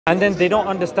and then they don't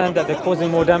understand that they're causing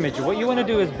more damage. What you want to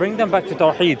do is bring them back to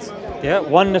Tawheed, yeah,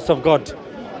 oneness of God.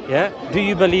 Yeah, do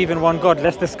you believe in one God?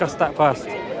 Let's discuss that first.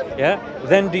 Yeah,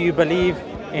 then do you believe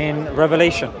in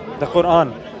revelation, the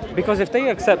Quran? Because if they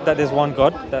accept that there's one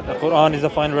God, that the Quran is the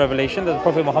final revelation, that the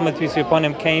Prophet Muhammad peace be upon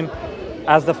him came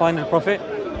as the final prophet,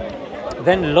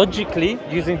 then logically,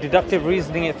 using deductive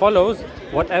reasoning, it follows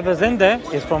whatever's in there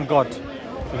is from God.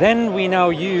 Then we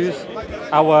now use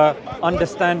our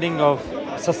understanding of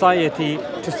society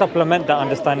to supplement that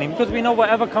understanding, because we know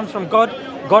whatever comes from God,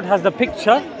 God has the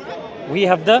picture, we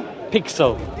have the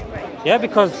pixel. Yeah,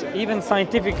 because even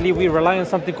scientifically we rely on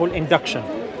something called induction.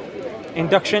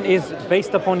 Induction is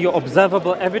based upon your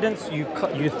observable evidence. You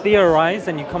theorize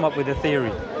and you come up with a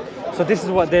theory. So this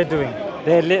is what they're doing.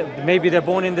 Maybe they're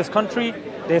born in this country.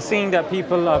 They're seeing that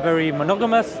people are very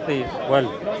monogamous.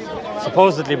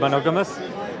 Supposedly monogamous,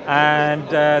 and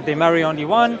they marry only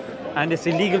one, and it's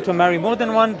illegal to marry more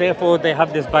than one. Therefore, they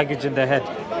have this baggage in their head.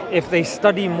 If they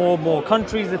study more and more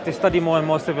countries, if they study more and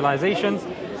more civilizations,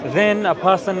 then a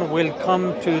person will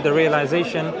come to the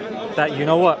realization that, you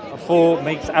know what, 4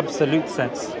 makes absolute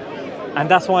sense. And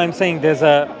that's why I'm saying there's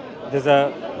a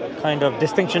kind of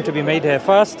distinction to be made here.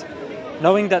 First,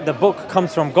 knowing that the book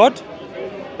comes from God,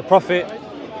 the Prophet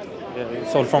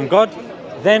is all from God,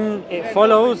 then it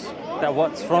follows that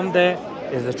what's from there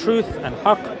is the truth and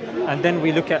haqq, and then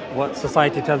we look at what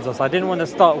society tells us. I didn't want to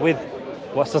start with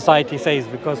what society says,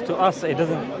 because to us it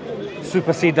doesn't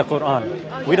supersede the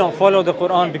Quran. We don't follow the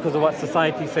Quran because of what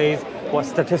society says, what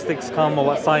statistics come, or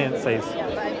what science says.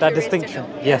 That distinction,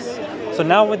 yes. So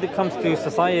now when it comes to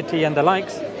society and the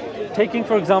likes, taking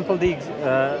for example the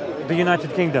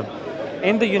United Kingdom.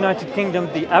 In the United Kingdom,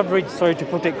 the average, sorry to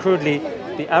put it crudely,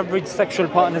 the average sexual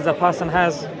partners a person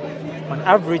has on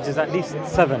average is at least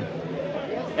 7.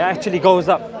 It actually goes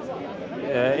up.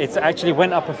 It's actually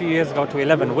went up a few years ago to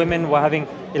 11. Women were having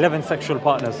 11 sexual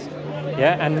partners.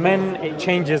 Yeah, and men, it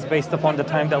changes based upon the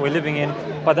time that we're living in,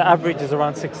 but the average is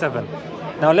around 6, 7.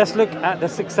 Now let's look at the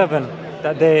 6, 7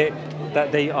 that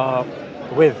they are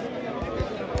with.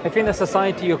 If in a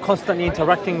society you're constantly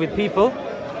interacting with people,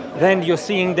 then you're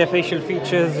seeing their facial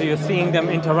features, you're seeing them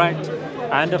interact,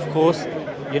 and of course,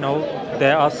 you know,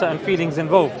 there are certain feelings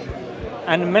involved.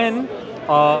 And men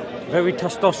are very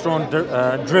testosterone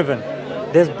driven.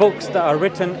 There's books that are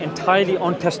written entirely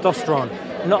on testosterone,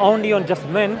 not only on just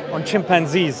men, on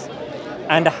chimpanzees,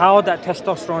 and how that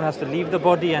testosterone has to leave the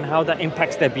body and how that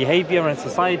impacts their behavior and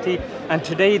society. And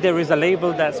today there is a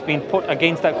label that's been put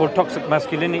against that called toxic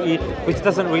masculinity, which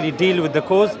doesn't really deal with the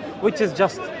cause, which is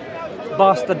just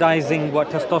bastardizing what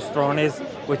testosterone is,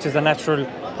 which is a natural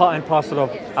part and parcel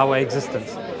of our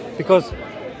existence. Because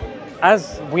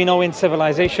as we know in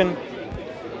civilization,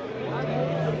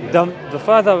 the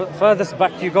furthest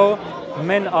back you go,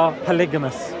 men are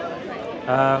polygamous,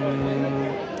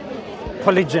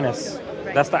 polygynous.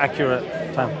 That's the accurate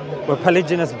term. We're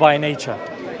polygynous by nature,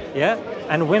 yeah.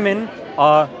 And women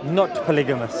are not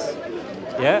polygamous,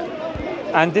 yeah.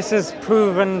 And this is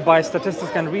proven by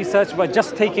statistics and research. But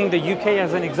just taking the UK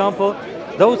as an example,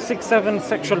 those 6, 7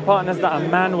 sexual partners that a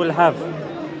man will have,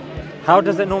 how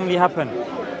does it normally happen?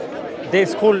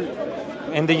 It's called,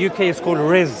 in the UK, it's called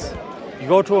riz. You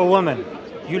go to a woman,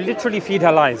 you literally feed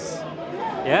her lies.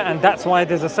 Yeah, and that's why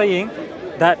there's a saying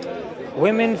that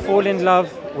women fall in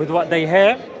love with what they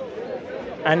hear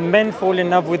and men fall in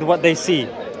love with what they see.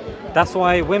 That's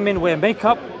why women wear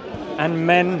makeup and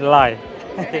men lie.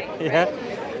 Yeah,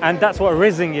 and that's what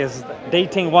rizzing is,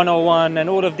 dating 101 and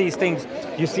all of these things.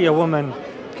 You see a woman,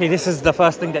 okay, this is the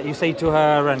first thing that you say to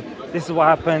her, and this is what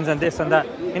happens, and this and that.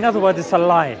 In other words, it's a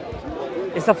lie.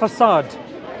 It's a facade.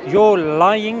 You're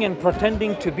lying and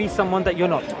pretending to be someone that you're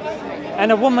not.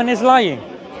 And a woman is lying.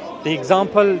 The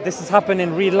example, this has happened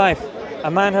in real life. A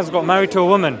man has got married to a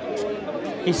woman.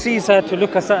 He sees her to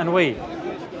look a certain way.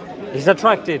 He's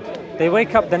attracted. They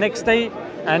wake up the next day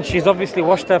and she's obviously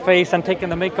washed her face and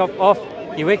taken the makeup off.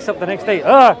 He wakes up the next day.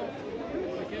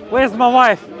 Where's my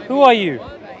wife? Who are you?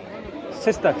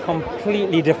 Sister,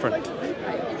 completely different.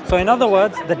 So in other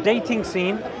words, the dating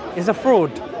scene is a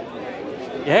fraud.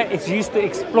 Yeah, it's used to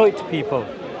exploit people.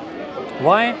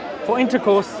 Why? For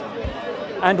intercourse.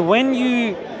 And when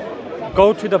you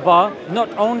go to the bar, not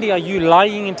only are you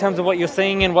lying in terms of what you're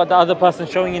saying and what the other person's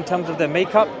showing in terms of their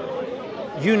makeup,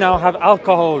 you now have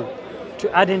alcohol to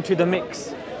add into the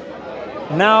mix.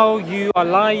 Now you are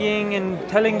lying and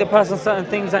telling the person certain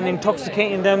things and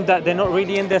intoxicating them that they're not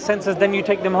really in their senses, then you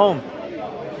take them home.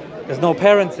 There's no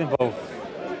parents involved.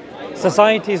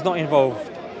 Society is not involved.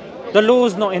 The law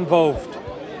is not involved.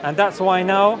 And that's why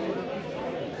now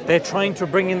they're trying to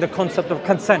bring in the concept of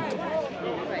consent.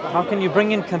 how can you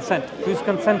bring in consent? Who's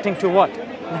consenting to what?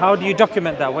 And how do you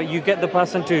document that? What, you get the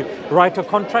person to write a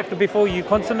contract before you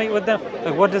consummate with them?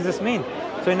 Like, what does this mean?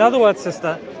 So in other words,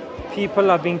 sister, people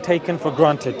are being taken for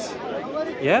granted.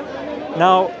 Yeah?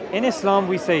 Now, in Islam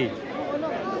we say,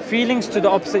 feelings to the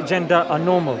opposite gender are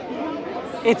normal.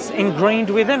 It's ingrained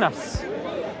within us.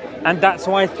 And that's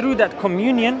why through that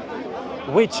communion,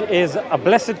 which is a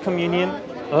blessed communion,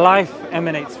 life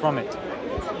emanates from it.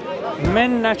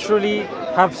 Men naturally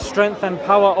have strength and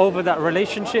power over that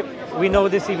relationship. We know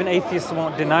this, even atheists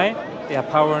won't deny. They have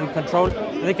power and control.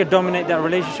 They can dominate that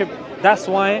relationship. That's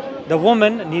why the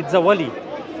woman needs a wali.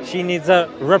 She needs a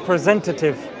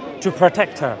representative to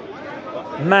protect her.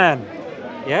 Man,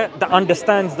 yeah, that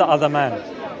understands the other man.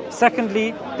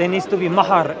 Secondly, there needs to be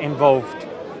mahar involved.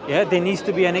 Yeah, there needs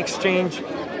to be an exchange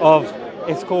of,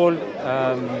 it's called,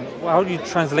 how do you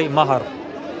translate mahar?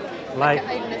 Like,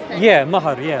 yeah,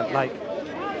 mahar, yeah, like,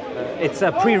 it's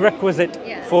a prerequisite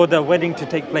for the wedding to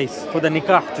take place, for the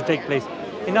nikah to take place.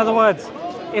 In other words,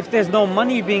 if there's no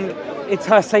money it's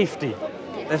her safety.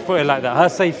 Let's put it like that, her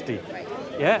safety.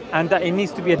 Yeah, and that it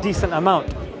needs to be a decent amount.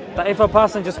 That if a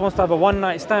person just wants to have a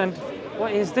one-night stand,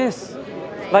 what is this?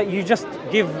 Like, you just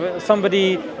give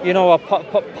somebody, you know, a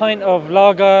pint of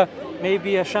lager,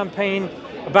 maybe a champagne,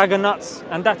 a bag of nuts,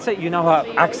 and that's it. You now have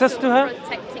access to her.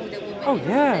 Protecting the woman. Oh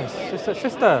yes,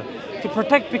 sister. To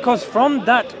protect, because from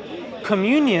that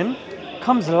communion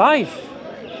comes life.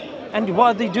 And what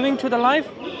are they doing to the life?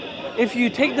 If you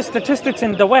take the statistics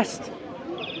in the West,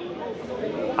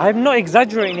 I'm not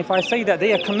exaggerating if I say that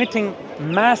they are committing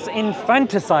mass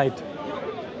infanticide,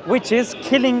 which is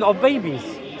killing of babies.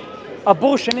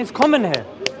 Abortion is common here.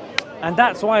 And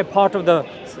that's why part of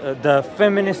the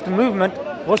feminist movement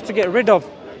was to get rid of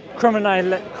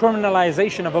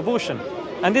criminalization of abortion.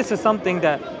 And this is something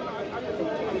that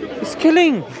is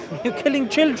killing. You're killing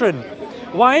children.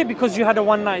 Why? Because you had a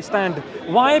one-night stand.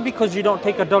 Why? Because you don't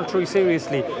take adultery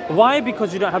seriously. Why?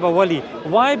 Because you don't have a wali.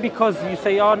 Why? Because you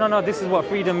say, oh, no, this is what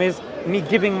freedom is. Me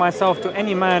giving myself to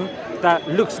any man that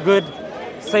looks good,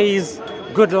 says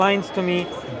good lines to me,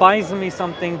 buys me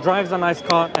something, drives a nice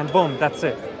car, and boom, that's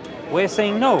it. We're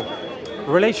saying no.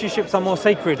 Relationships are more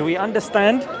sacred. We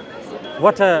understand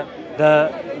what the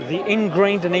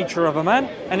ingrained nature of a man,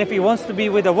 and if he wants to be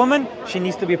with a woman, she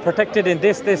needs to be protected in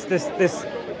this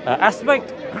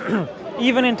aspect.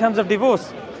 Even in terms of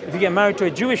divorce, if you get married to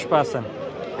a Jewish person,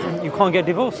 you can't get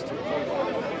divorced.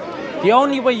 The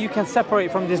only way you can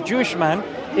separate from this Jewish man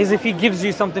is if he gives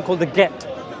you something called the get.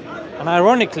 And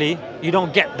ironically, you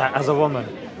don't get that as a woman,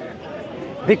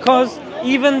 because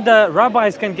even the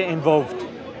rabbis can get involved.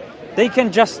 They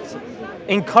can just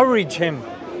encourage him,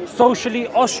 socially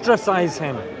ostracize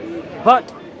him,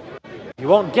 but you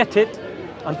won't get it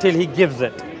until he gives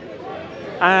it.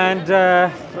 And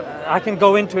I can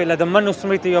go into it, like the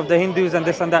Manusmriti of the Hindus and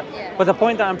this and that. But the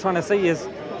point that I'm trying to say is,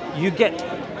 you get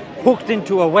hooked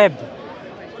into a web.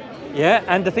 Yeah,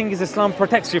 and the thing is, Islam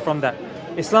protects you from that.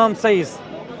 Islam says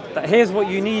that here's what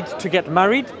you need to get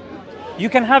married. You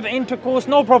can have intercourse,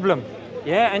 no problem.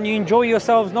 Yeah, and you enjoy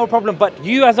yourselves, no problem. But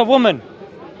you as a woman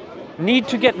need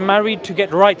to get married to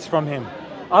get rights from him.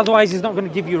 Otherwise, he's not going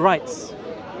to give you rights.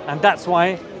 And that's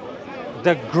why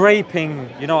the graping,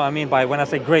 you know what I mean by when I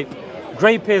say grape?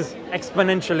 Grape is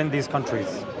exponential in these countries.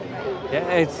 Yeah,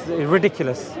 it's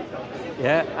ridiculous.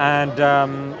 Yeah,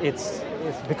 and it's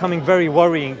becoming very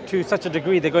worrying to such a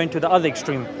degree they're going to the other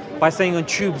extreme by saying on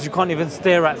tubes you can't even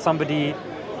stare at somebody.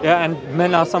 Yeah, and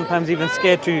men are sometimes even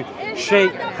scared to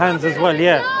shake hands as well.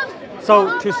 Yeah.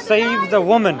 So to save the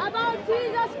woman,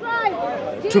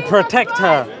 to protect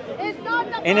her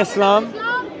in Islam,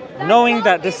 knowing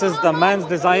that this is the man's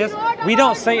desires, we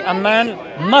don't say a man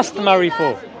must marry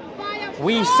for.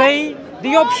 We say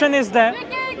the option is there.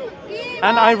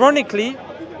 And ironically,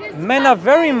 men are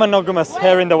very monogamous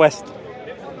here in the West.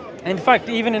 In fact,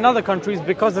 even in other countries,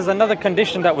 because there's another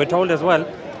condition that we're told as well,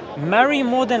 marry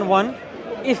more than one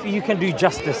if you can do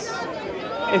justice.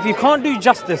 If you can't do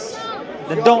justice,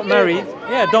 then don't marry.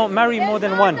 Yeah, don't marry more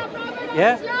than one.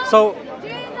 Yeah. So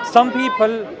some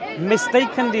people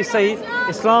mistakenly say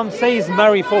Islam says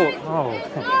marry for. Oh,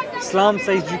 Islam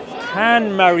says you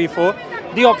can marry for.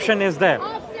 The option is there.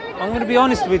 I'm going to be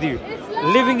honest with you.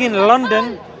 Living in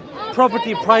London,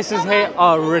 property prices here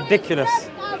are ridiculous.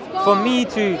 For me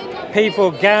to pay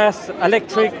for gas,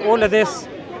 electric, all of this,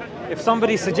 if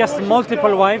somebody suggests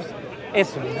multiple wives,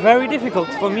 it's very difficult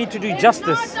for me to do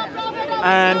justice.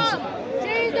 And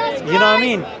you know what I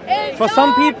mean? For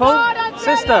some people,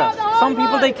 sister, some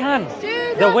people they can.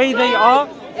 The way they are,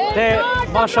 they're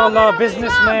mashallah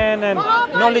businessmen and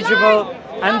knowledgeable,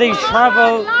 and they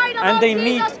travel and they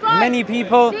meet many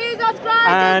people.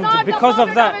 And because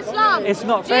of that, it's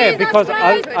not fair, because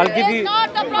I'll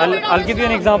give you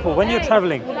an example. When you're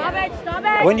traveling,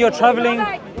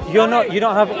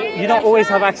 you don't always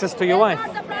have access to your wife.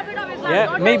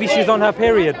 Yeah, maybe she's on her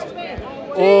period,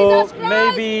 or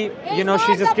maybe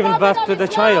she's just given birth to the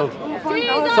child.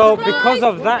 So because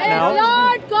of that now,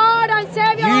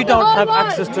 you don't have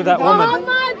access to that woman,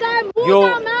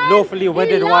 your lawfully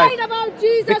wedded wife.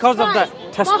 Because of that,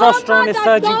 testosterone is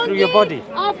surging through your body.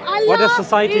 What does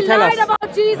society tell us?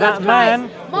 That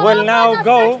man will now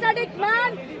go.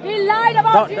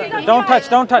 Don't touch.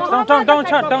 Brother,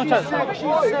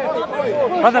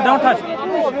 don't touch.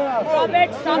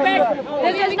 Stop it.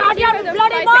 This is not your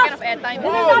bloody mouth. This is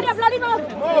not your bloody mouth.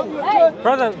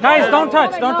 Brother, guys, don't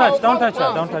touch her.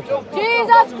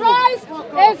 Jesus Christ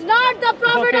is not the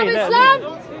prophet of Islam.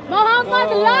 Muhammad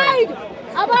lied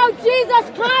about Jesus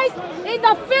Christ in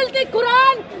the filthy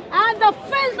Quran and the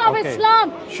filth of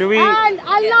Islam. Should we? And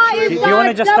Allah is do you want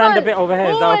to just stand a bit over here?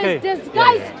 Is that okay?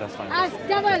 Disguised as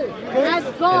devil, as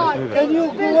God. Can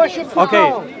you worship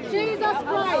Okay. Jesus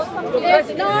Christ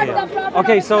is not the prophet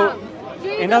Okay, of so Islam.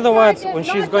 in other words, when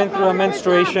she's going through her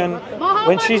menstruation,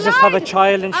 when she's just had a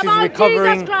child and she's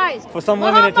recovering, for some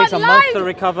women it takes a month to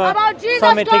recover,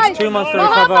 some it takes 2 months to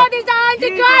recover.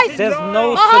 There's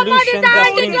no solution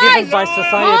that's been given by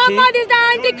society. Muhammad is the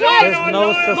Antichrist. There's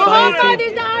no Muhammad society.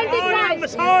 is the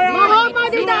Antichrist.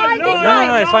 Muhammad is the Antichrist.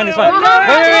 No, it's fine. Wait.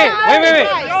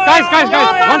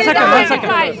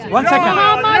 Guys. One second.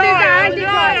 Muhammad is the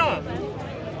Antichrist.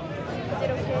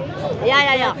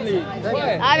 Yeah.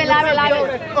 I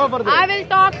will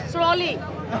talk slowly.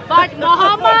 But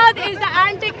Muhammad is the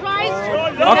Antichrist.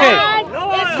 Okay.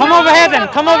 Come over here then.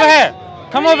 Come over here.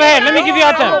 Let me give you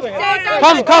a turn.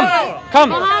 Come.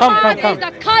 Muhammad is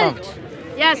the cult.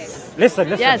 Yes. Listen.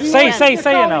 Yes. Say it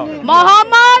now.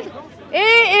 Muhammad,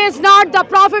 he is not the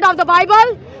prophet of the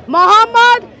Bible.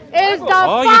 Muhammad is the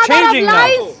father of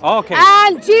lies. Okay.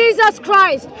 And Jesus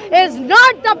Christ is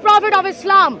not the prophet of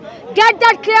Islam. Get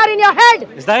that clear in your head.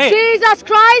 Is that it? Jesus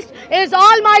Christ is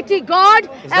Almighty God,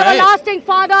 everlasting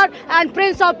Father and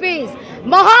Prince of Peace.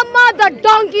 Muhammad, the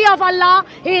donkey of Allah,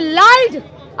 he lied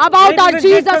about our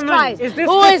Jesus Christ,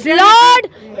 who is Lord,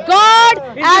 God,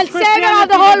 and Savior of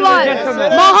the whole world.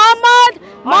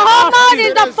 Muhammad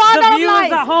is the father of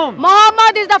lies.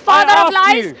 Muhammad is the father of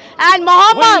lies, and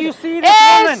Muhammad is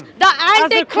the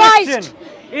Antichrist.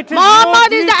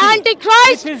 Muhammad is the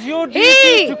Antichrist. He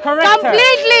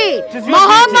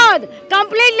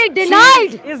completely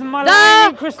denied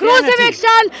the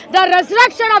crucifixion, the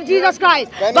resurrection of Jesus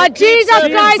Christ. But Jesus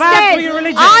Christ says,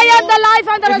 I am the life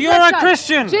and the resurrection. If you're a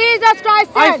Christian, Jesus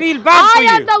Christ says, I feel bad for you.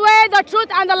 I am the way, the truth,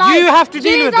 and the life. You have to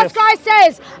deal with this. Jesus Christ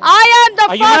says, I am the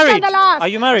first and the last. Are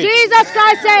you married? Jesus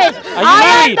Christ says, I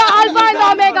am the Alpha and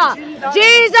the Omega.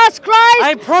 Jesus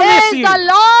Christ is the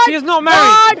Lord, she is not married.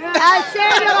 God, and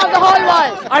Savior of the whole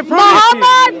world.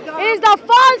 Muhammad is the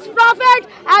false prophet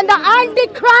and the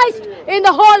Antichrist in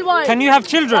the whole world. Can you have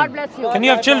children? God bless you. Can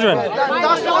you have children?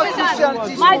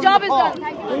 My job is done.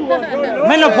 Thank you.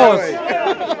 Menopause.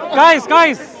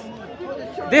 Guys.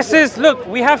 Look,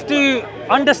 we have to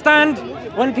understand,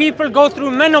 when people go through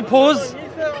menopause,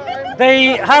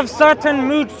 they have certain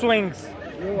mood swings.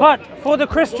 But for the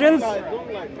Christians,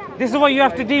 this is what you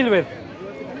have to deal with.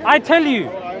 I tell you,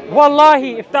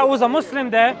 wallahi, if that was a Muslim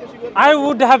there, I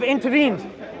would have intervened.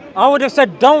 I would have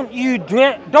said, don't you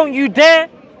dare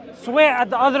swear at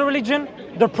the other religion,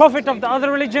 the prophet of the other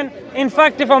religion. In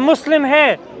fact, if a Muslim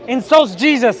here insults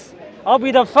Jesus, I'll be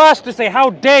the first to say,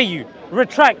 how dare you?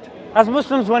 Retract. As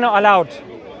Muslims, we're not allowed.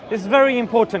 This is very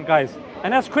important, guys.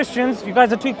 And as Christians, you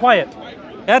guys are too quiet.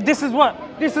 Yeah, this is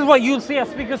what you'll see at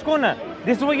Speaker's Corner.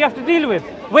 This is what you have to deal with.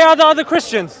 Where are the other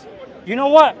Christians? You know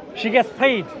what? She gets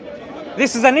paid.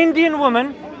 This is an Indian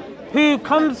woman who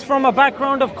comes from a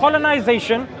background of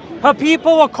colonization. Her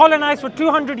people were colonized for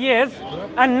 200 years,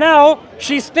 and now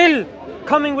she's still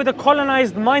coming with a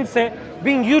colonized mindset,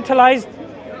 being utilized,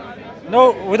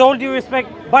 no, with all due respect,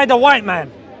 by the white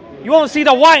man. You won't see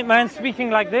the white man speaking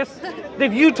like this.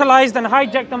 They've utilized and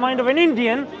hijacked the mind of an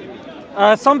Indian.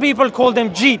 Some people call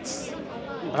them Jeets.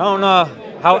 I don't know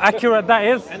how accurate that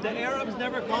is. And the Arabs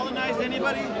never colonized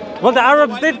anybody? Well, the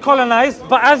Arabs did colonize,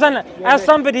 but as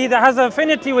somebody that has an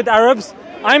affinity with Arabs,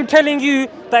 I'm telling you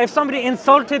that if somebody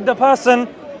insulted the person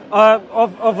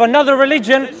of another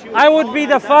religion, I would be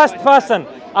the first person.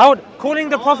 Calling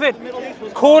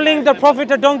the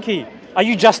prophet a donkey. Are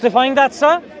you justifying that,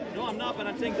 sir? No, I'm not, but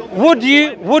I'm saying don't.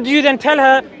 Would you then tell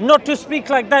her not to speak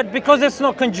like that because it's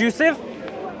not conducive?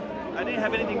 I didn't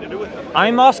have anything to do with it.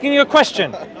 I'm asking you a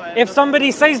question. No, I If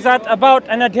somebody says that about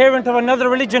an adherent of another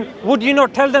religion, would you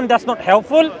not tell them that's not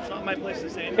helpful? It's not my place to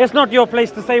say. It's not your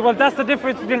place to say. Well, that's the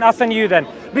difference between us and you then.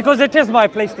 Because it is my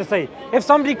place to say. If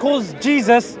somebody calls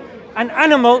Jesus an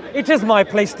animal, it is my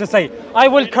place to say. I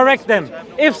will correct them.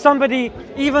 If somebody,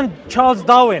 even Charles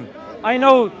Darwin, I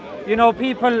know,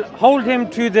 people hold him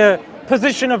to the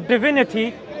position of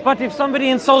divinity, but if somebody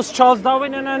insults Charles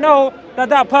Darwin, and I know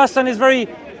that person is very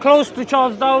close to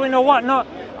Charles Darwin or whatnot,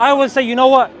 I will say, you know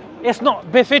what? It's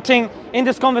not befitting in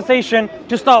this conversation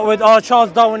to start with, oh,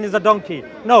 Charles Darwin is a donkey.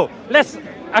 No, let's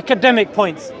academic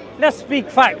points. Let's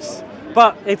speak facts.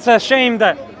 But it's a shame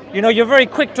that, you're very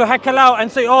quick to heckle out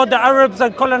and say, oh, the Arabs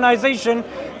and colonization.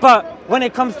 But when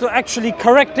it comes to actually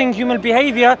correcting human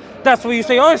behavior, that's where you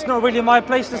say, oh, it's not really my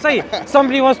place to say.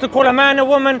 Somebody wants to call a man a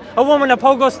woman a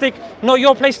pogo stick, not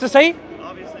your place to say?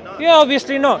 Obviously not. Yeah,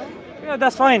 obviously not. Yeah,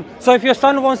 that's fine. So if your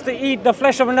son wants to eat the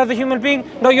flesh of another human being,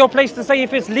 not your place to say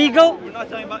if it's legal? We're not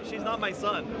talking about, she's not my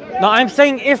son. No, I'm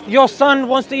saying if your son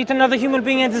wants to eat another human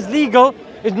being and it's legal,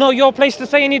 it's not your place to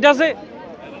say and he does it?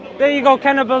 There you go,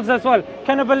 cannibals as well.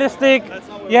 Cannibalistic,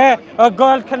 yeah, a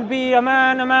girl can be a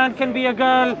man can be a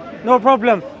girl, no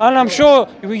problem. And I'm sure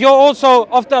you're also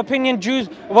of the opinion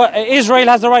Israel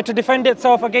has the right to defend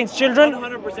itself against children.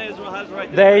 100% Israel has the right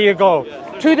to There you go.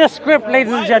 To the script,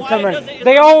 ladies and gentlemen.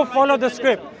 They all follow the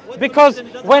script. Because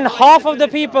when half of the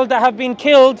people that have been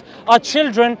killed are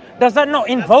children, does that not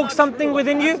invoke something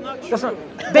within you? That's not.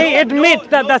 They admit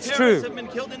that that's true.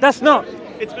 That's not.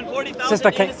 It's been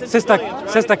 40,000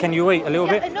 Sister, can you wait a little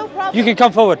bit? No problem. You can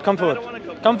come forward. Come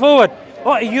forward.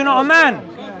 What? You're not a man.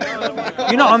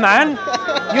 You're not a man.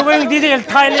 You're wearing these little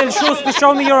tight little shoes to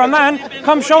show me you're a man.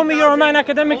 Come show me you're a man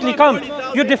academically. Come.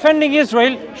 You're defending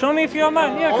Israel. Show me if you're a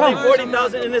man. Yeah, come. Only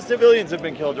 40,000 innocent civilians have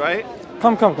been killed, right?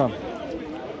 Come.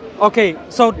 Okay,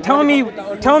 so tell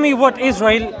me what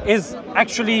Israel is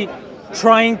actually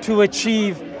trying to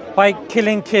achieve by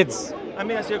killing kids. Let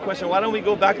me ask you a question. Why don't we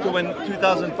go back to when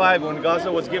 2005, when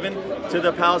Gaza was given to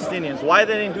the Palestinians? Why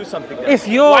they didn't do something there? If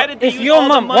your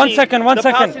mom, one second.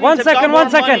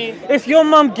 If your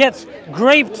mom gets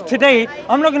raped today,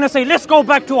 I'm not going to say let's go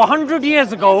back to 100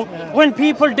 years ago when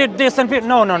people did this and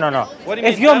no. What do you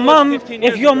If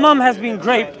mean? your mom has been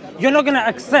raped, you're not going to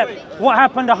accept what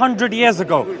happened 100 years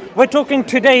ago. We're talking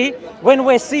today when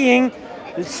we're seeing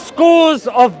scores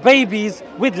of babies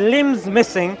with limbs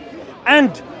missing,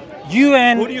 and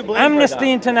UN,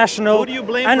 Amnesty International,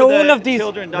 and all of these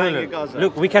children dying in Gaza?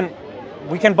 Look, we can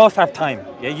both have time.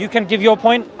 Yeah, you can give your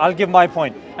point, I'll give my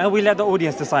point, and we let the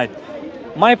audience decide.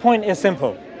 My point is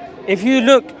simple. If you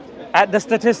look at the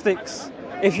statistics,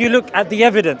 if you look at the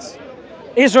evidence,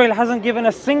 Israel hasn't given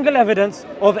a single evidence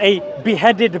of a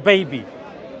beheaded baby,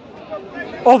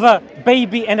 of a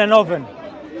baby in an oven,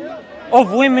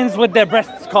 of women with their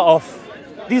breasts cut off.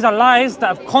 These are lies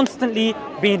that have constantly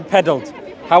been peddled.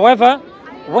 However,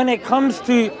 when it comes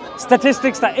to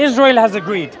statistics that Israel has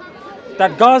agreed,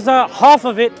 that Gaza, half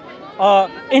of it are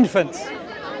infants,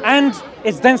 and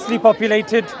it's densely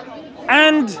populated,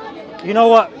 and you know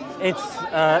what?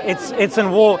 It's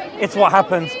in war. It's what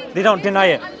happens. They don't deny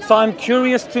it. So I'm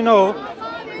curious to know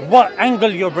what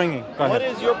angle you're bringing. Go ahead. What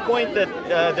is your point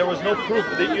that there was no proof?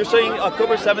 That you're saying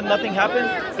October 7th, nothing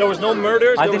happened? There was no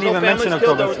murders? I there didn't was no even mention families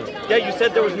killed? October 7th. Yeah, you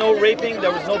said there was no raping,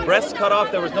 there was no breasts cut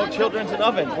off, there was no children in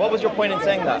ovens. What was your point in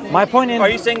saying that? My point in... Are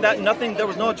you saying that there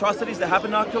was no atrocities that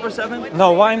happened on October 7th?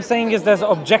 No, what I'm saying is there's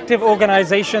objective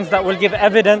organizations that will give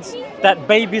evidence that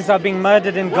babies are being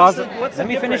murdered in Gaza. Let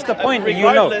me finish the point.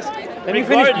 Let me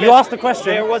finish. You asked the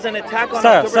question. There was an attack on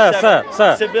October 7th.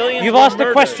 Sir. Civilians You've were asked the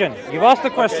murdered. question. You've asked the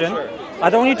question. Okay, sure. I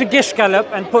don't need to gish gallop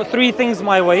and put three things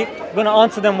my way. I'm going to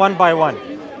answer them one by one.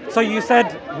 So you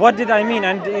said, what did I mean?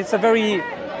 And it's a very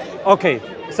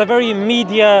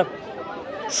media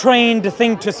trained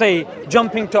thing to say,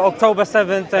 jumping to October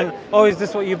 7th and, oh, is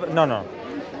this what you... No.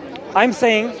 I'm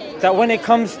saying that when it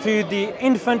comes to the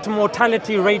infant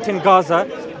mortality rate in Gaza,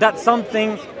 that's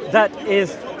something that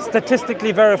is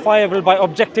statistically verifiable by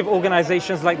objective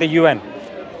organizations like the UN,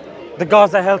 the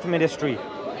Gaza Health Ministry,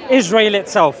 Israel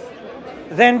itself.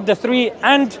 Then the three,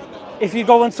 and if you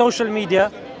go on social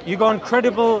media, you go on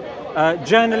credible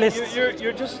journalists.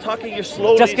 You're just talking, you're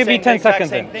slowly Just give me saying 10 the exact seconds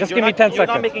same then. thing. Just give me 10 seconds. You're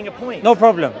not making a point. No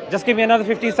problem. Just give me another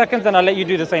 15 seconds and I'll let you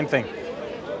do the same thing.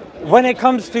 When it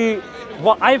comes to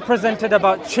what I've presented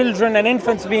about children and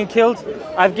infants being killed,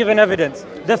 I've given evidence.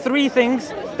 The three things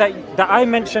that I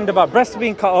mentioned about breasts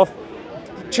being cut off,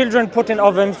 children put in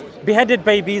ovens, beheaded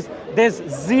babies, there's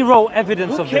zero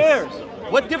evidence of this. Who cares?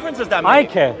 What difference does that make? I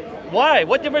care. Why?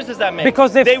 What difference does that make?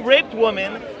 Because they raped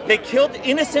women, they killed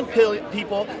innocent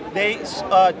people, they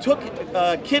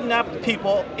kidnapped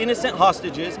people, innocent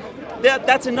hostages,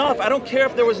 That's enough. I don't care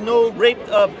if there was no rape,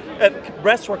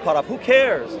 breasts were cut off. Who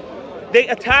cares? They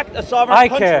attacked a sovereign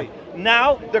country. Care.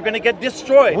 Now they're going to get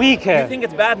destroyed. We care. You think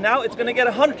it's bad now? It's going to get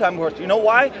 100 times worse. You know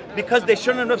why? Because they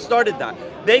shouldn't have started that.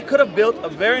 They could have built a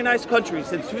very nice country.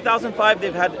 Since 2005,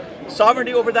 they've had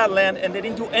sovereignty over that land, and they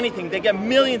didn't do anything. They get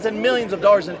millions and millions of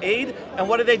dollars in aid, and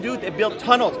what do? They built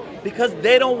tunnels because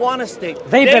they don't want a state.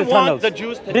 They built want tunnels. the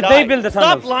Jews to Did die. they build the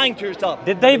tunnels? Stop lying to yourself.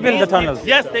 Did they build the tunnels?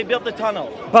 Yes, they built the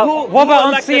tunnel. But what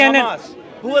about on CNN? Hamas?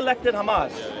 Who elected Hamas?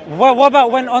 What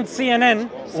about when on CNN,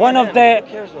 one of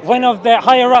the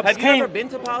higher ups Have you came? ever been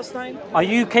to Palestine? Are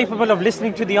you capable of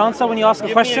listening to the answer when you ask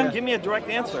a question? Give me a direct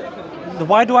answer.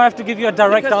 Why do I have to give you a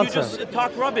direct Because answer? you just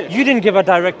talk rubbish. You didn't give a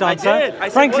direct answer. I did. I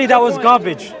said, Frankly, what's that your was point?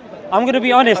 garbage. I'm going to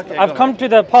be honest. Okay, I've come to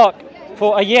the park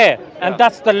for a year, and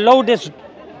that's the loudest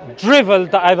drivel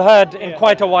that I've heard in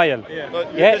quite a while.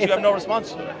 But Yeah, because you have no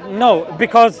response. No,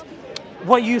 because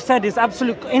what you said is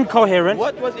absolutely incoherent.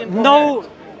 What was incoherent?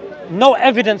 No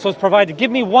evidence was provided. Give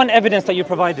me one evidence that you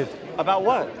provided. About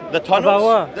what? The tunnels? About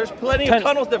what? There's plenty of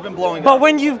tunnels that have been blowing But up.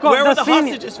 when you've got Where were the the scene-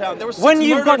 hostages found? There were 6 when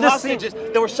you've got murdered the scene-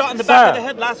 hostages that were shot in the back of the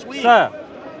head last week. Sir,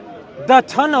 the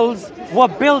tunnels were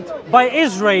built by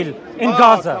Israel in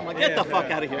Gaza. Come on, get the fuck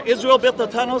out of here. Israel built the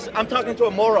tunnels. I'm talking to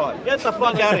a moron. Get the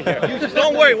fuck out of here.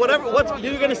 Don't worry.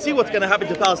 You're going to see what's going to happen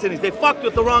to Palestinians. They fucked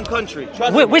with the wrong country.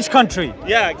 Trust me. Which country?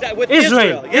 Yeah, exactly. With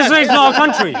Israel. Yes. Israel's not a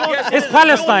country. Yes, It's it is.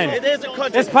 Palestine. It is a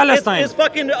country. It's Palestine. Is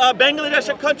fucking Bangladesh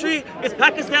a country? Is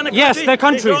Pakistan a country? Yes, they're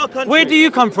country. They're all countries. Where do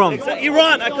you come from?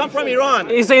 Iran. I come from Iran.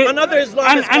 Is it Another Islamist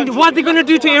and country. what are they going to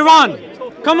do to Iran?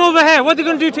 Come over here. What are they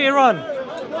going to do to Iran?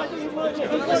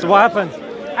 That's what happens.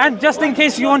 And just in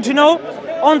case you want to know,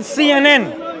 on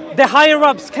CNN, the higher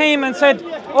ups came and said,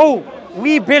 "Oh,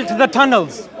 we built the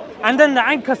tunnels." And then the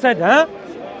anchor said, "Huh?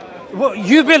 Well,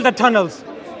 you built the tunnels."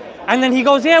 And then he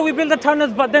goes, "Yeah, we built the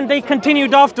tunnels," but then they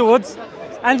continued afterwards.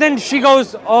 And then she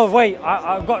goes, "Oh, wait,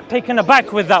 I got taken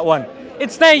aback with that one."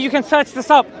 It's there. You can search this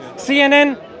up.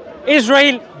 CNN,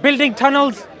 Israel building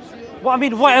tunnels. Well, I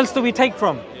mean, what else do we take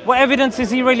from? What evidence is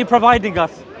he really providing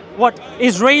us? What,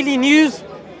 Israeli news?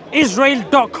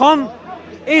 Israel.com?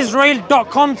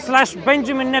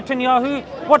 Israel.com/Benjamin Netanyahu?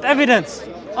 What evidence?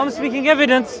 I'm speaking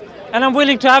evidence, and I'm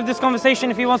willing to have this conversation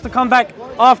if he wants to come back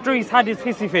after he's had his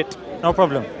hissy fit. No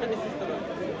problem.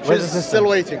 Where's the She's sister? still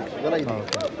waiting. The lady.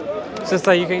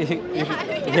 Sister, you can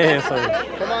yeah, sorry.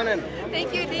 Come on in.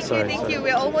 Thank you, Sorry. thank you.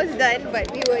 We're almost done, but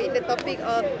we were in the topic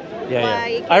of Yeah.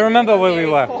 why I remember where we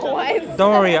were. for wives.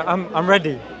 Don't worry, I'm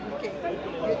ready.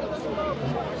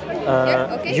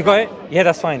 Yeah, okay. You got it? Yeah,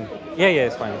 that's fine. Yeah,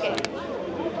 it's fine. It's Okay. fine.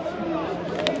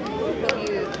 Will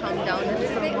you calm down a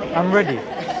little bit? I'm ready.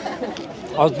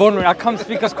 I was born ready. I come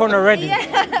speaker's corner ready.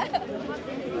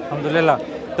 Alhamdulillah.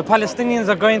 The Palestinians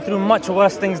are going through much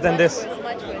worse things than this. It's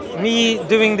much worse. Me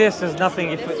doing this is nothing.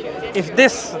 If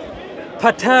this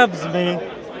perturbs me,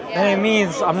 then it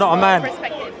means I'm not a man.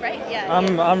 Perspective, right? Yeah.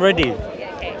 I'm ready.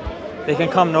 Yeah, okay. They can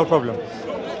come, no problem.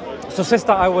 So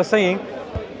sister, I was saying,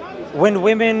 when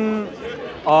women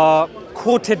are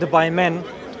courted by men,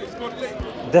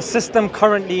 the system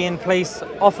currently in place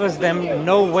offers them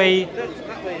no way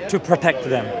to protect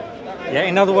them. Yeah,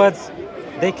 in other words,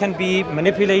 they can be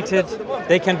manipulated,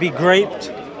 they can be raped,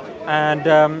 and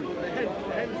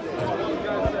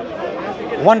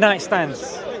one night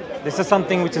stands. This is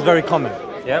something which is very common.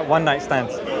 Yeah, one night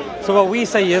stands. So what we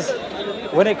say is,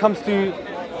 when it comes to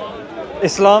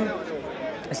Islam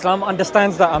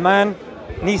understands that a man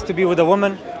needs to be with a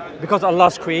woman because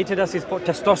Allah's created us. He's put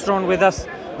testosterone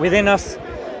within us.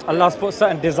 Allah's put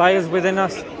certain desires within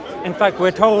us. In fact,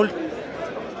 we're told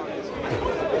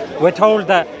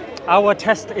that our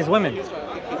test is women.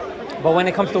 But when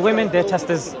it comes to women, their test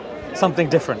is something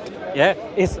different. Yeah,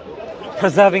 it's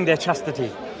preserving their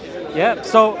chastity. Yeah,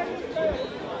 so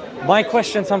my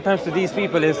question sometimes to these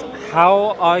people is,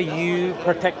 how are you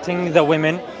protecting the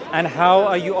women, and how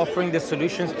are you offering the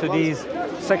solutions to these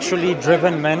sexually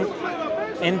driven men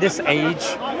in this age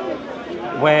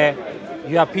where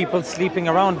you have people sleeping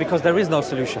around because there is no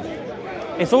solution?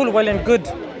 It's all well and good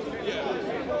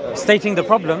stating the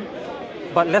problem,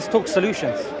 but let's talk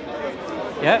solutions.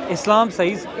 Yeah, Islam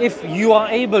says if you are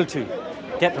able to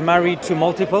get married to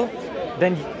multiple,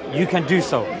 then you can do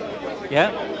so.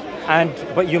 Yeah,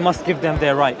 but you must give them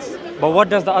their rights. But what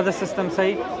does the other system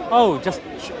say? Oh, just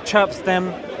chirps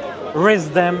them,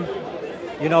 riz them,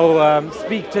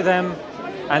 speak to them,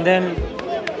 and then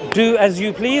do as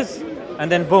you please,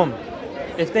 and then boom.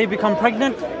 If they become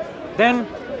pregnant, then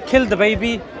kill the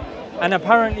baby, and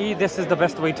apparently this is the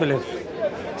best way to live.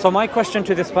 So my question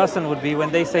to this person would be,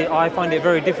 when they say, I find it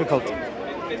very difficult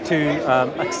to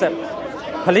accept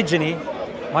polygyny,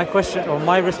 My question or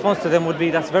my response to them would be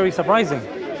that's very surprising.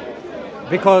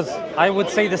 Because I would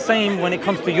say the same when it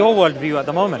comes to your worldview at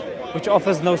the moment, which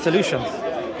offers no solutions.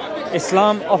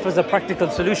 Islam offers a practical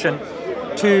solution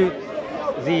to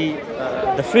the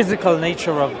physical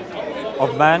nature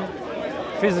of man,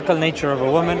 physical nature of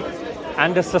a woman,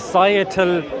 and the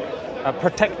societal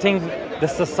protecting the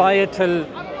societal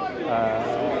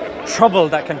trouble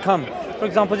that can come. For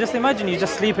example, just imagine you're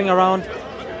just sleeping around,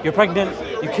 you're pregnant,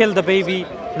 you kill the baby,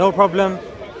 no problem.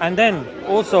 And then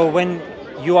also when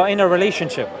you are in a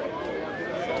relationship,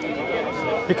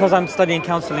 because I'm studying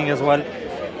counseling as well,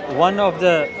 one of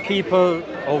the people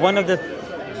or one of the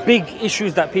big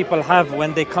issues that people have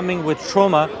when they're coming with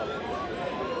trauma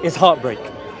is heartbreak.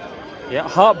 Yeah,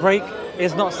 heartbreak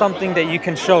is not something that you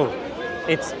can show.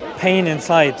 It's pain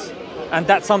inside. And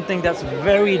that's something that's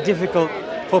very difficult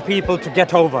for people to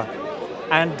get over.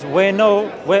 And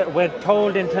we're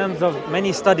told in terms of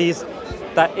many studies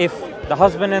that if the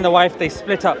husband and the wife, they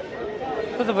split up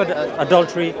because of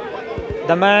adultery,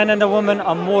 the man and the woman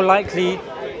are more likely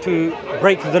to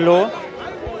break the law.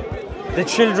 The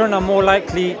children are more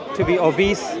likely to be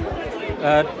obese,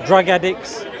 drug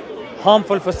addicts,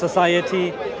 harmful for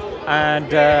society,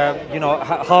 and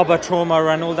harbor trauma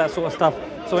and all that sort of stuff.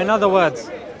 So in other words,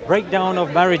 breakdown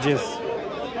of marriages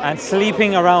and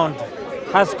sleeping around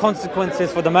has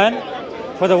consequences for the man,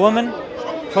 for the woman,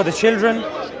 for the children,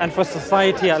 and for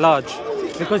society at large,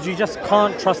 because you just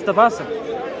can't trust the person.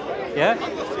 Yeah.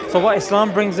 So what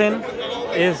Islam brings in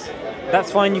is,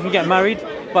 that's fine, you can get married,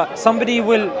 but somebody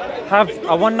will have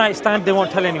a one-night stand, they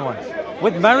won't tell anyone.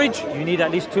 With marriage, you need at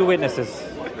least 2 witnesses.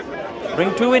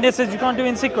 Bring 2 witnesses, you can't do it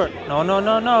in secret.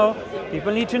 No.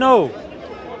 People need to know.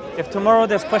 If tomorrow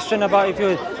there's question about if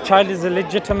your child is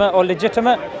illegitimate or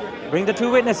legitimate, bring the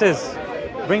 2 witnesses.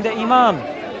 Bring the imam,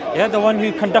 yeah, the one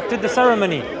who conducted the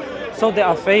ceremony. So there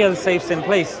are fail-safes in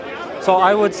place. So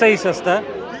I would say, sister,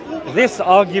 this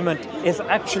argument is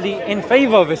actually in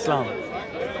favor of Islam.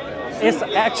 It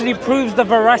actually proves the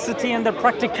veracity and the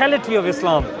practicality of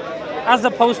Islam, as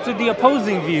opposed to the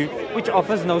opposing view, which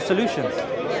offers no solutions.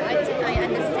 Yeah, I think I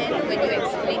understand when you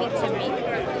explain it to me,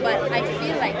 but I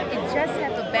feel like it just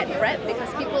has a bad rap because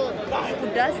people who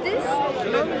does this,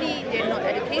 normally they're not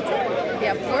educated, they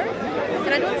are poor,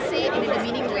 and I don't say it in a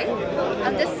demeaning way.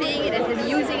 I'm just saying it as in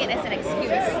using it as an excuse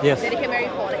that they can marry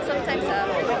for. Like sometimes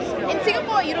in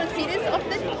Singapore, you don't see this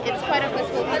often. It's quite a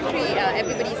first world country.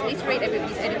 Everybody's literate,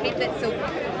 everybody's educated, so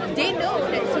they know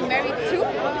that to marry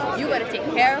 2, you got to take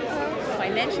care of her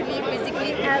financially,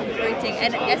 physically, everything.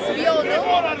 And as we all know,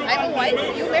 I'm a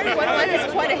wife. You marry 1 wife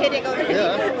is quite a headache already.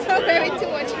 So marry 2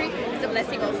 or 3 is a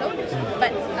blessing also.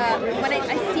 But when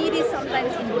I see this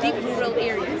sometimes in deep rural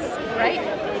areas, right,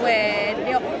 where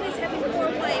they are always having 4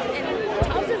 wives and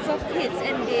thousands of kids,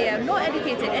 and they are not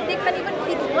educated, and they can't even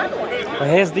feed 1 wife. But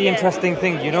here's the interesting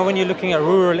thing, you know, when you're looking at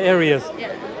rural areas,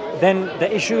 then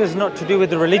the issue is not to do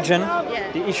with the religion,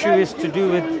 the issue is to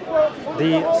do with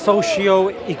the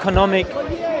socio-economic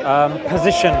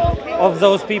position of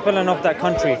those people and of that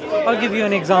country. I'll give you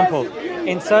an example.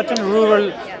 In certain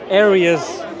rural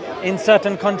areas, in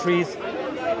certain countries,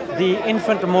 the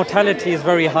infant mortality is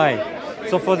very high.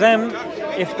 So for them,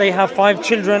 if they have 5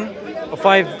 children or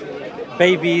 5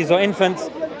 babies or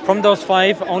infants, from those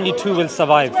 5, only 2 will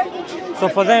survive. So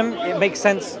for them, it makes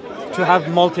sense to have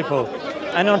multiple.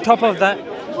 And on top of that,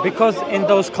 because in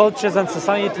those cultures and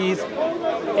societies,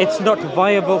 it's not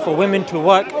viable for women to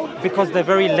work because they're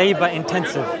very labor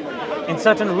intensive. In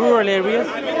certain rural areas,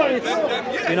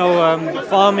 it's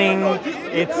farming,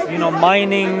 it's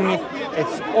mining,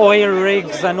 it's oil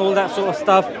rigs and all that sort of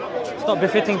stuff. It's not a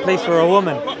befitting place for a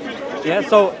woman. Yeah,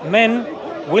 so men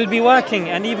will be working,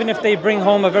 and even if they bring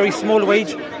home a very small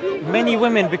wage, many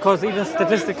women, because even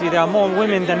statistically there are more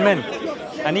women than men,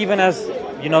 and even as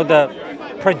the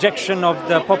projection of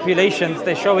the populations,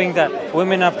 they're showing that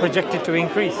women are projected to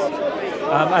increase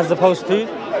as opposed to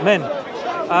men.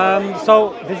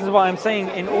 So this is what I'm saying.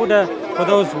 In order for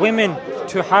those women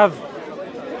to have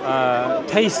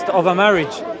taste of a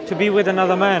marriage, to be with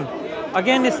another man,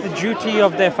 again, it's the duty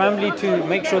of their family to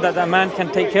make sure that that man can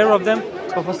take care of them.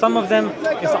 But for some of them,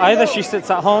 it's either she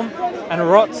sits at home and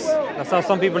rots, that's how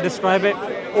some people describe it,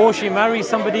 or she marries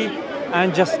somebody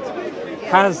and just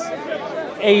has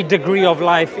a degree of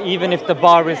life, even if the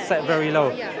bar is set very low.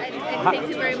 Yeah, and thank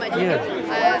you very much. You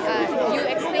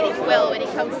explain it well when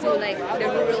it comes to like the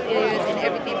rural areas and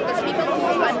everything, because people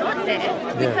who are not there,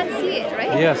 we can't see it,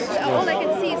 right? Yes. So all I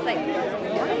can see is like,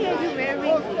 why are you marrying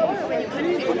 4 when you can't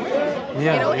fit 1?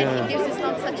 And it gives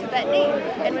Islam such a bad name.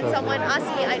 And when someone asks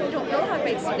me, I don't know how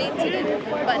to explain to them.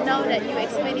 But now that you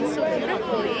explain it so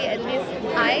beautifully, at least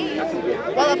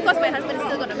well, of course, my husband is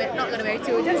still not going to marry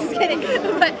too. Just kidding.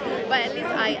 but at least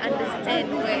I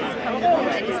understand where it's coming from,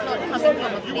 and it's not coming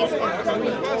from a place of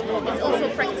greed. It's also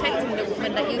protecting the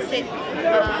woman, like you said.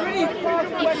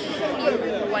 If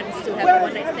he wants to have a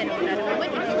one-night stand with another woman,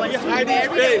 if he wants to marry that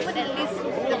woman, at least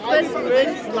the first woman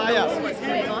knows what's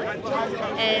going on.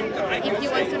 And if he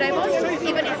wants to divorce,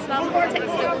 even Islam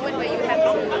protects the woman, where you have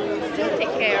to still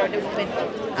take care of the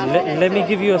woman. Let me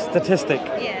give you a statistic.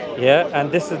 Yeah,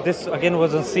 and this again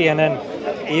was on CNN.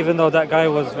 Okay. Even though that guy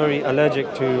was very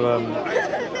allergic to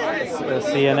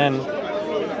CNN.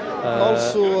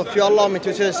 Also, if you allow me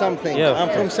to say something, Yeah, I'm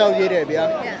from Saudi Arabia,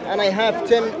 and I have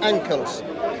 10 uncles.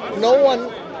 No one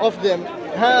of them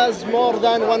has more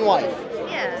than one wife.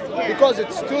 Because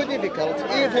it's too difficult,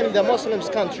 even in the Muslim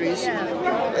countries.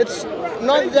 It's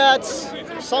not that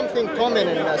something common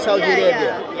in Saudi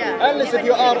Arabia. Unless if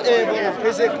you are able,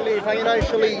 physically,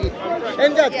 financially.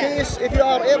 In that case, if you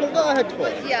are able, go ahead for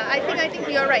it. Yeah, I think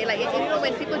you're right. Like, you know,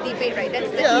 when people debate, right, that's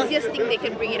the easiest thing they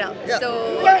can bring it up. Yeah.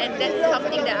 So, and that's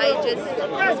something that I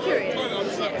was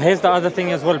curious. Here's the other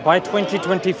thing as well. By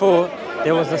 2024,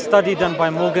 there was a study done by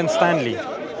Morgan Stanley.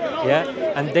 Yeah,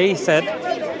 and they said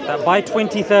that by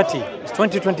 2030, it's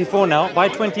 2024 now, by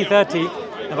 2030,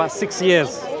 in about 6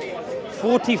 years,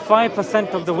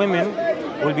 45% of the women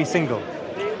will be single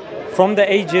from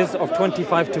the ages of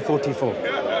 25 to 44.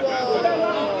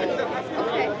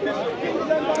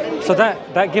 So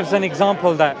that gives an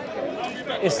example that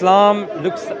Islam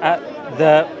looks at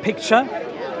the picture,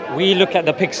 we look at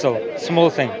the pixel, small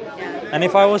thing. And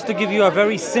if I was to give you a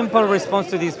very simple response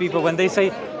to these people when they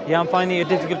say, yeah, I'm finding it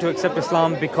difficult to accept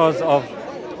Islam because of,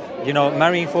 you know,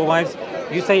 marrying 4 wives,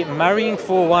 you say marrying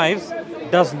 4 wives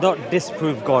does not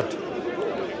disprove God.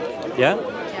 Yeah?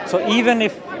 So even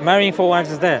if marrying 4 wives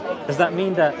is there, does that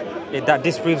mean that that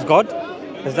disproves God?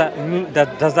 Does that mean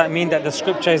that the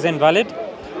scripture is invalid?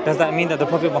 Does that mean that the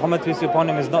Prophet Muhammad, peace be upon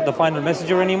him, is not the final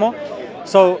messenger anymore?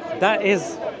 So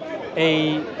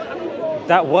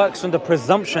that works on the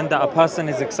presumption that a person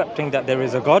is accepting that there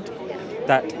is a God,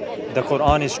 that the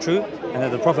Quran is true, and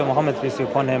that the Prophet Muhammad, peace be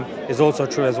upon him, is also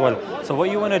true as well. So what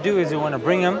you want to do is you want to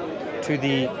bring him to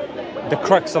the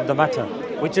crux of the matter,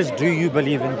 which is, do you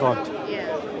believe in God?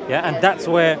 Yeah, and that's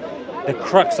where the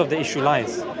crux of the issue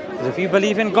lies. Because if you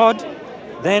believe in God,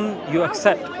 then you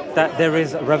accept that there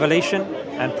is revelation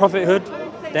and prophethood,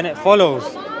 then it follows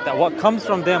that what comes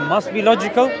from there must be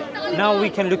logical. Now we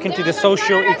can look into the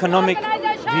socio-economic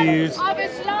views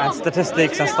and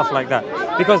statistics and stuff like that.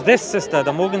 Because this, sister,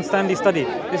 the Morgan Stanley study,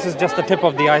 this is just the tip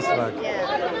of the iceberg.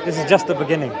 This is just the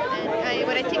beginning. And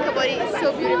when I think about it, it's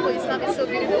so beautiful. Islam is so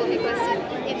beautiful because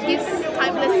it gives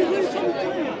timeless solution,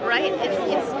 right?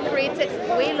 It's created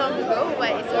way long ago,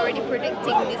 but it's already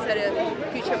predicting these are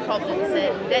the future problems,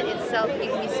 and that itself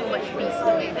gives me so much peace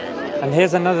knowing that. And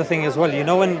here's another thing as well. You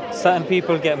know, when certain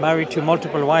people get married to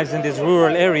multiple wives in these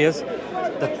rural areas,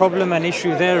 the problem and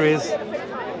issue there is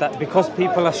that because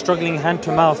people are struggling hand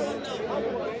to mouth,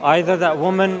 either that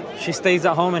woman, she stays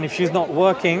at home, and if she's not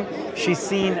working, she's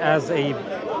seen as a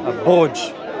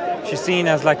borge. She's seen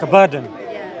as like a burden.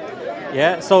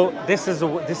 Yeah. So this is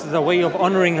a way of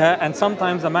honoring her. And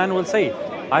sometimes a man will say,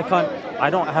 I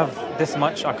don't have this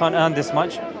much, I can't earn this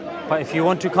much, but if you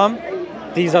want to come,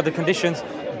 these are the conditions.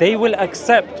 They will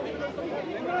accept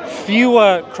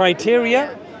fewer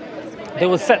criteria. They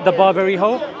will set the bar very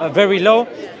low.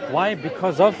 Why?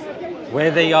 Because of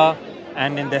where they are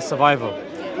and in their survival.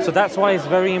 So that's why it's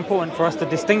very important for us to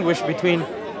distinguish between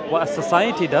what a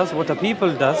society does, what a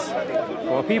people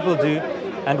do,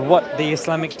 and what the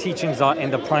Islamic teachings are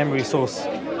in the primary source.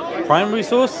 Primary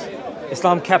source,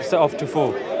 Islam caps it off to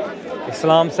 4.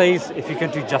 Islam says if you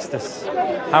can do justice.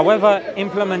 However,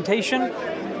 implementation,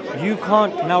 you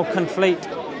can't now conflate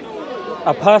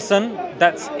a person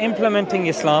that's implementing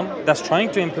Islam, that's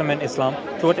trying to implement Islam,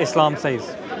 to what Islam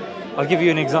says. I'll give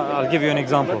you an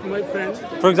example. My friend,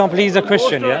 for example, he's a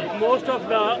Christian,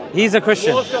 He's a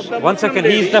Christian. One second,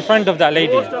 he's the friend of that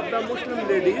lady. Most of the Muslim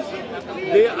ladies,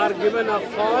 they are given a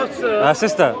false...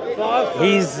 sister,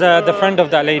 he's the friend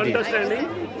of that lady.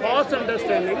 False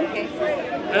understanding.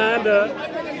 And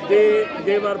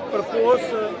they were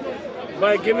proposed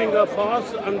by giving a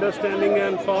false understanding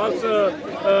and false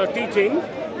teaching.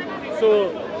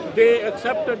 So they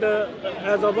accepted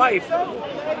as a wife.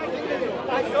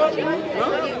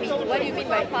 What do you mean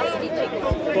by false teaching?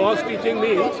 False teaching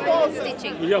means... False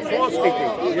teaching. Yeah, false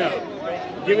teaching. Yeah.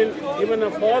 Given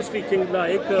a false teaching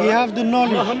like... you have the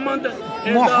knowledge. Muhammad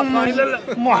is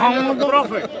the final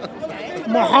prophet.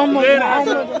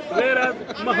 Whereas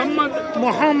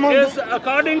Muhammad is,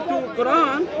 according to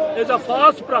Quran, is a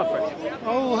false prophet.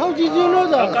 Oh, how did you know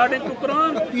that? According to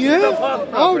Quran, Yeah? is a false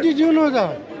prophet. How did you know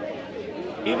that?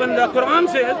 Even the Quran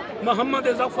says Muhammad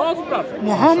is a false prophet.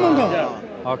 Muhammad. Yeah.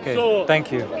 Okay, So-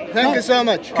 thank you. Thank you so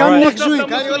much. Come Alright. next week.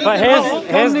 Can you But listen? here's Come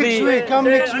next the week. Come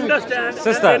They next week. understand and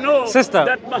Sister, they know sister,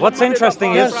 that Muhammad what's is a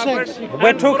interesting false is- prophet. we're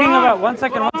And talking Quran- about one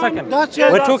second. That's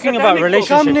it. We're talking about Come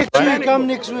relationships, Come next right? week. Come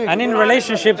next week. And in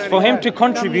relationships, for him to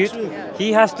contribute,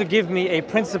 he has to give me a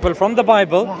principle from the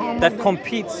Bible that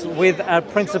competes with a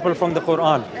principle from the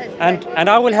Quran. And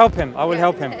I will help him. I will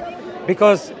help him.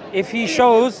 Because if he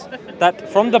shows that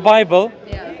from the Bible,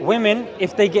 women,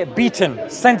 if they get beaten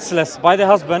senseless by their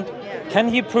husband, can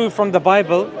he prove from the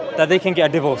Bible that they can get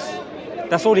a divorce?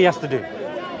 That's all he has to do.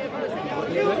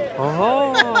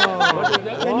 Oh,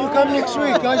 Can you come next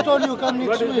week? I told you come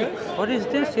next week. what is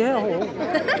this? Yeah. Oh.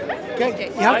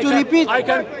 You have to repeat. I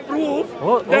can prove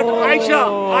Oh, that oh.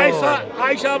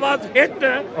 Aisha was hit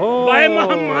Oh. by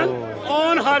Muhammad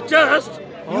on her chest,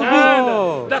 Oh.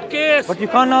 and the case. But you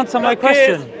can't answer my the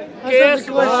question. Case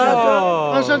the was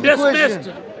Oh. Answer the dismissed.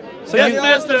 question. So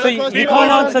you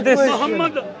can't answer this.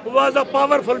 Muhammad was a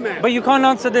powerful man. But you can't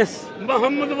answer this.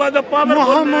 Muhammad was a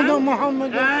powerful man,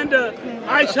 Muhammad. and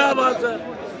Aisha was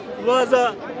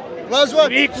Was what?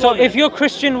 weak. So woman. if your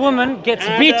Christian woman gets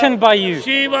And, beaten by you,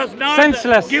 she was not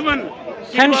senseless, given.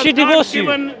 can was she not divorce you?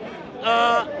 given,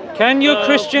 can your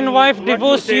Christian wife what you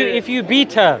divorce you say? if you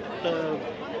beat her?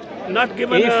 Not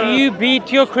given. If you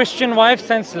beat your Christian wife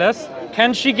senseless,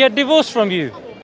 can she get divorced from you?